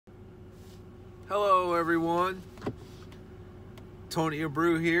Hello everyone, Tony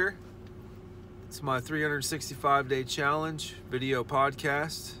Abreu here. It's my 365-day challenge video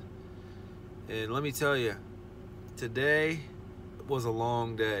podcast. And let me tell you, today was a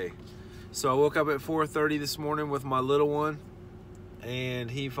long day. So I woke up at 4:30 this morning with my little one,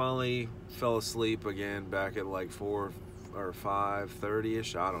 and he finally fell asleep again back at like 4 or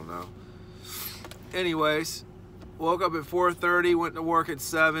 5:30ish, I don't know. Anyways, woke up at 4:30, went to work at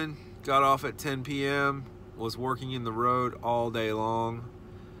 7, got off at 10 p.m., was working in the road all day long,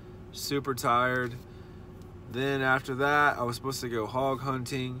 super tired. Then after that, I was supposed to go hog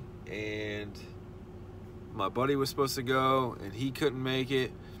hunting, and my buddy was supposed to go, and he couldn't make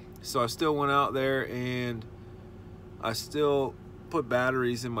it. So I still went out there, and I still put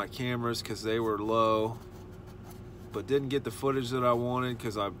batteries in my cameras because they were low, but didn't get the footage that I wanted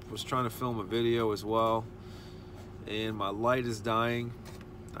because I was trying to film a video as well. And my light is dying.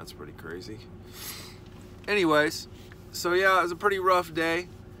 That's pretty crazy. Anyways, so yeah, it was a pretty rough day,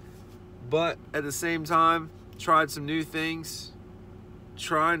 but at the same time, tried some new things,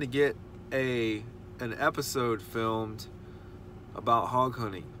 trying to get an episode filmed about hog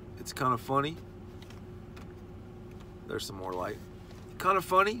hunting. It's kind of funny. There's some more light. Kind of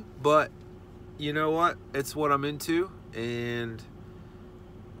funny, but you know what? It's what I'm into, and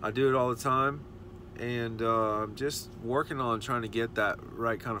I do it all the time. And I'm just working on trying to get that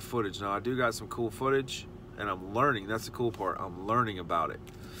right kind of footage. Now, I do got some cool footage, and I'm learning. That's the cool part. I'm learning about it.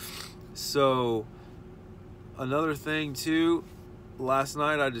 So, another thing, too, last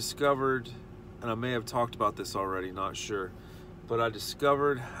night I discovered, and I may have talked about this already, not sure, but I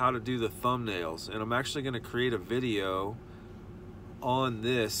discovered how to do the thumbnails. And I'm actually going to create a video on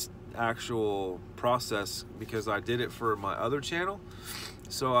this actual process because I did it for my other channel.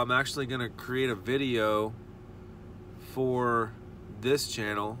 So I'm actually going to create a video for this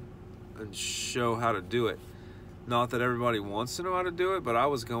channel and show how to do it. Not that everybody wants to know how to do it, but I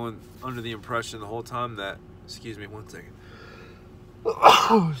was going under the impression the whole time that, excuse me one second.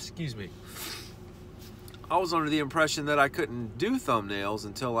 Excuse me. I was under the impression that I couldn't do thumbnails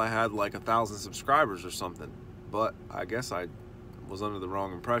until I had like 1,000 subscribers or something. But I guess I was under the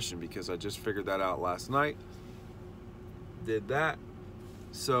wrong impression because I just figured that out last night. Did that.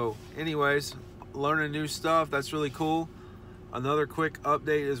 So anyways, learning new stuff, that's really cool. Another quick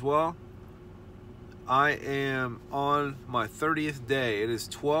update as well. I am on my 30th day. It is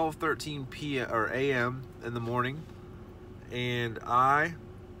 12:13 p.m. or a.m. in the morning, and I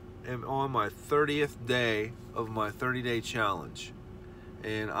am on my 30th day of my 30-day challenge.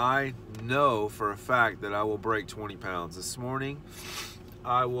 And I know for a fact that I will break 20 pounds. This morning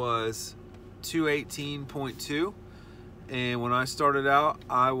I was 218.2. And when I started out,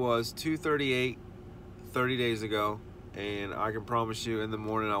 I was 238 30 days ago. And I can promise you in the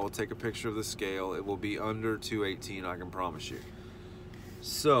morning I will take a picture of the scale. It will be under 218, I can promise you.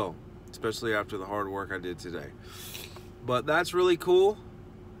 So, especially after the hard work I did today. But that's really cool.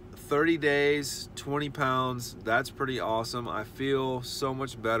 30 days, 20 pounds, that's pretty awesome. I feel so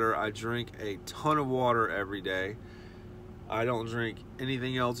much better. I drink a ton of water every day. I don't drink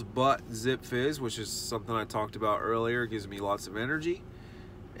anything else but Zip Fizz, which is something I talked about earlier. It gives me lots of energy.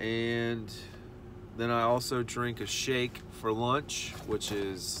 And then I also drink a shake for lunch, which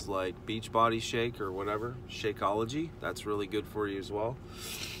is like Beachbody shake or whatever, Shakeology. That's really good for you as well.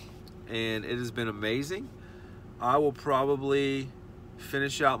 And it has been amazing. I will probably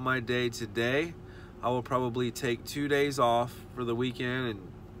finish out my day today. I will probably take 2 days off for the weekend and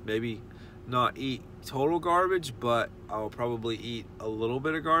maybe not eat total garbage, but I'll probably eat a little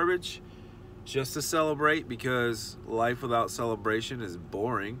bit of garbage just to celebrate, because life without celebration is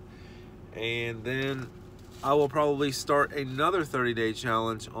boring. And then I will probably start another 30-day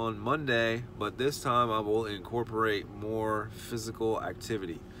challenge on Monday, but this time I will incorporate more physical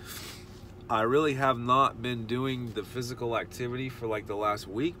activity. I really have not been doing the physical activity for like the last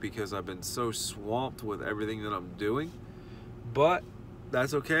week because I've been so swamped with everything that I'm doing. But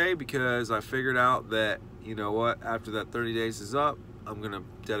that's okay, because I figured out that, you know what, after that 30 days is up, I'm going to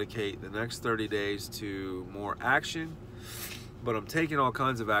dedicate the next 30 days to more action. But I'm taking all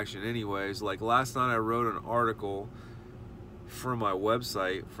kinds of action anyways. Like last night I wrote an article for my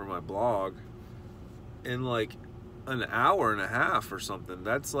website, for my blog, in like an hour and a half or something.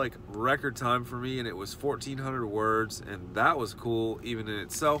 That's like record time for me, and it was 1,400 words, and that was cool even in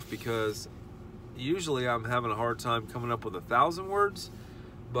itself, because usually I'm having a hard time coming up with 1,000 words.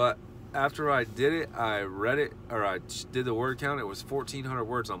 But after I did it, I read it, or I did the word count, it was 1,400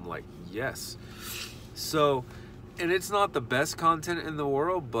 words. I'm like, yes. So, and it's not the best content in the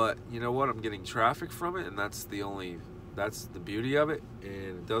world, but you know what? I'm getting traffic from it, and that's the beauty of it, and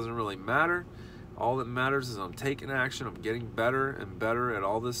it doesn't really matter. All that matters is I'm taking action. I'm getting better and better at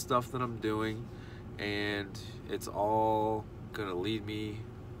all this stuff that I'm doing, and it's all gonna lead me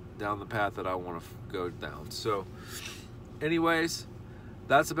down the path that I want to go down. So anyways,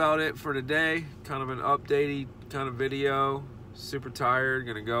 that's about it for today. Kind of an updatey kind of video. Super tired,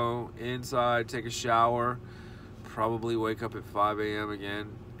 gonna go inside, take a shower, probably wake up at 5 a.m. again,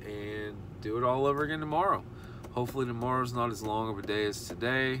 and do it all over again tomorrow. Hopefully tomorrow's not as long of a day as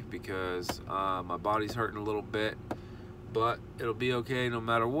today, because my body's hurting a little bit, but it'll be okay no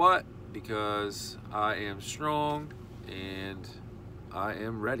matter what, because I am strong and I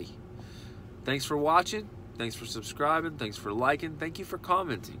am ready. Thanks for watching. Thanks for subscribing. Thanks for liking. Thank you for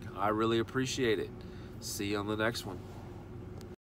commenting. I really appreciate it. See you on the next one.